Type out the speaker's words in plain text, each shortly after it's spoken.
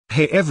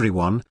Hey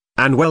everyone,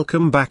 and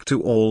welcome back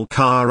to All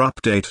Car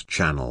Update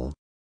channel.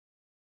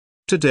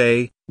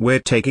 Today, we're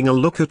taking a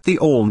look at the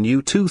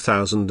all-new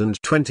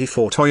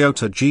 2024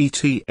 Toyota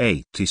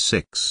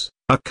GT86,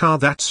 a car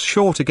that's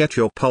sure to get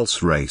your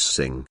pulse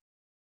racing.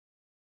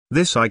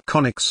 This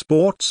iconic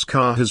sports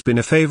car has been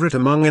a favorite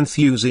among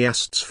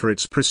enthusiasts for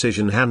its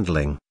precision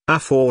handling,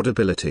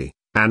 affordability,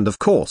 and of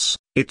course,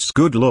 its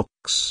good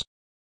looks.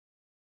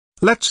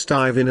 Let's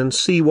dive in and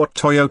see what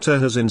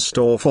Toyota has in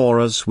store for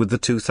us with the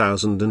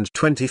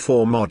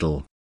 2024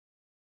 model.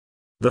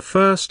 The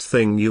first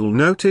thing you'll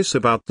notice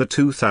about the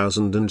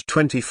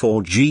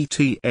 2024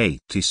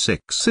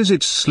 GT86 is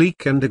its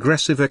sleek and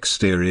aggressive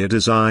exterior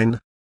design.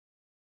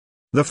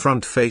 The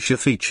front fascia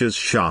features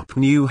sharp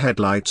new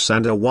headlights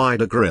and a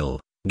wider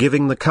grille,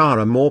 giving the car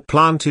a more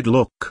planted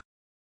look.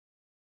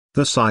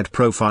 The side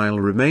profile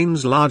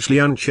remains largely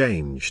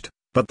unchanged,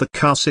 but the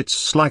car sits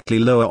slightly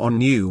lower on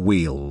new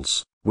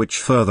wheels, which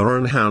further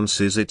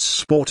enhances its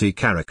sporty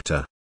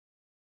character.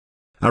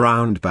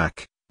 Around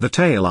back, the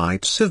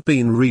taillights have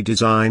been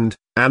redesigned,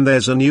 and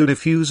there's a new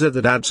diffuser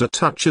that adds a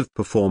touch of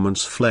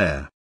performance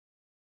flair.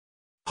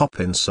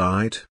 Hop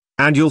inside,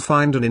 and you'll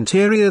find an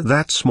interior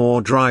that's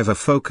more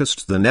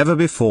driver-focused than ever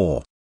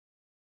before.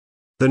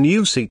 The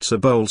new seats are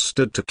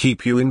bolstered to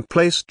keep you in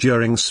place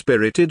during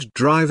spirited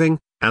driving,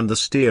 and the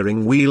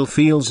steering wheel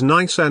feels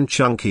nice and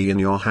chunky in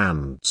your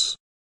hands.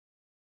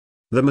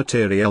 The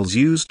materials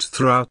used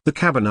throughout the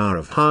cabin are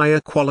of higher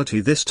quality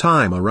this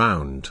time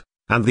around,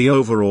 and the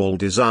overall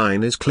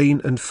design is clean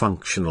and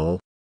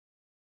functional.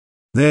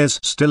 There's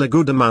still a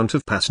good amount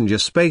of passenger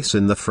space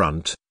in the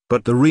front,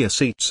 but the rear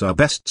seats are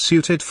best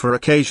suited for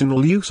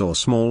occasional use or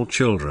small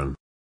children.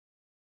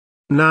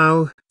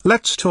 Now,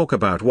 let's talk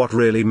about what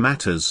really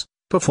matters: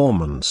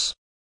 performance.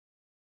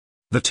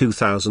 The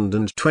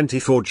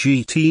 2024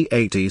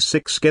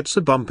 GT86 gets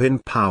a bump in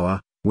power,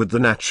 with the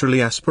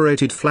naturally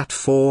aspirated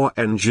flat-4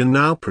 engine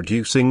now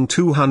producing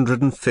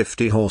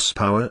 250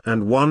 horsepower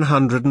and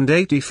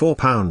 184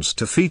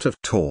 pounds-to-feet of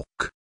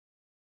torque.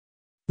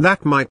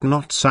 That might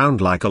not sound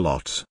like a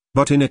lot,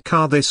 but in a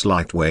car this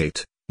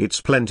lightweight,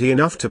 it's plenty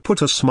enough to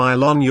put a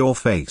smile on your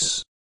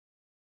face.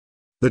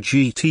 The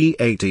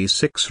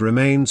GT86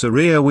 remains a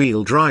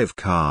rear-wheel drive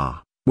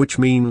car, which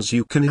means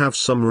you can have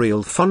some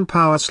real fun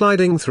power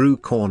sliding through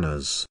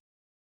corners.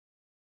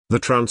 The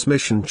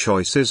transmission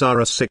choices are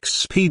a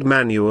 6-speed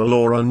manual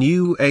or a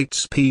new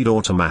 8-speed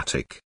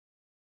automatic.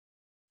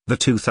 The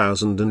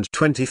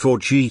 2024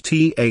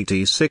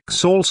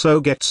 GT86 also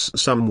gets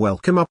some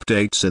welcome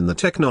updates in the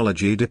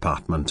technology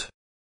department.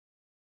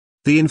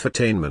 The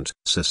infotainment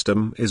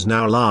system is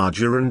now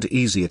larger and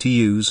easier to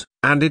use,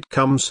 and it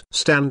comes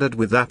standard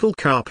with Apple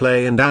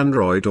CarPlay and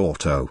Android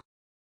Auto.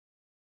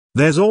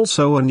 There's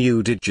also a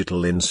new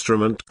digital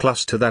instrument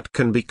cluster that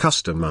can be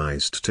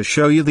customized to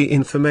show you the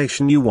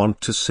information you want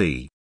to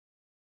see.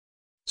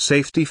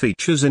 Safety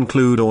features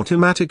include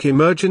automatic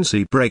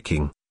emergency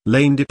braking,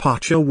 lane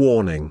departure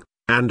warning,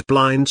 and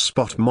blind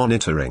spot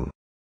monitoring.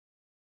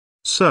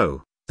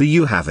 So, there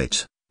you have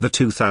it, the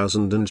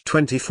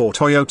 2024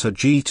 Toyota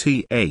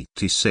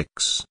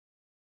GT86.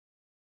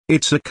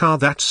 It's a car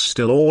that's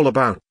still all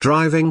about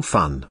driving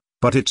fun,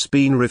 but it's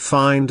been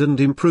refined and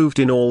improved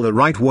in all the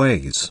right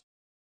ways.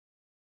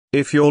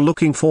 If you're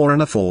looking for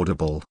an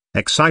affordable,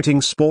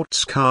 exciting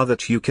sports car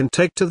that you can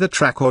take to the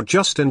track or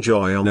just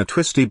enjoy on a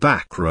twisty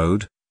back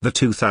road, the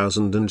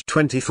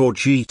 2024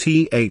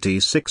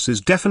 GT86 is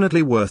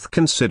definitely worth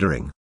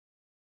considering.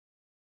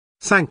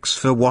 Thanks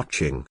for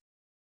watching.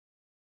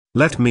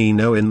 Let me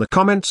know in the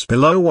comments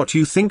below what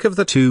you think of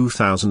the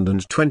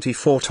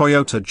 2024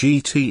 Toyota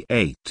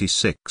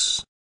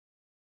GT86.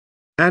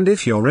 And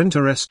if you're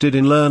interested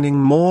in learning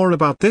more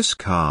about this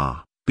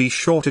car, be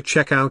sure to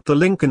check out the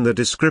link in the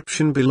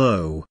description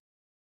below.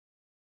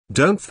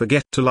 Don't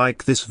forget to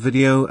like this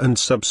video and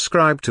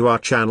subscribe to our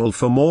channel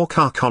for more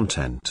car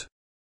content.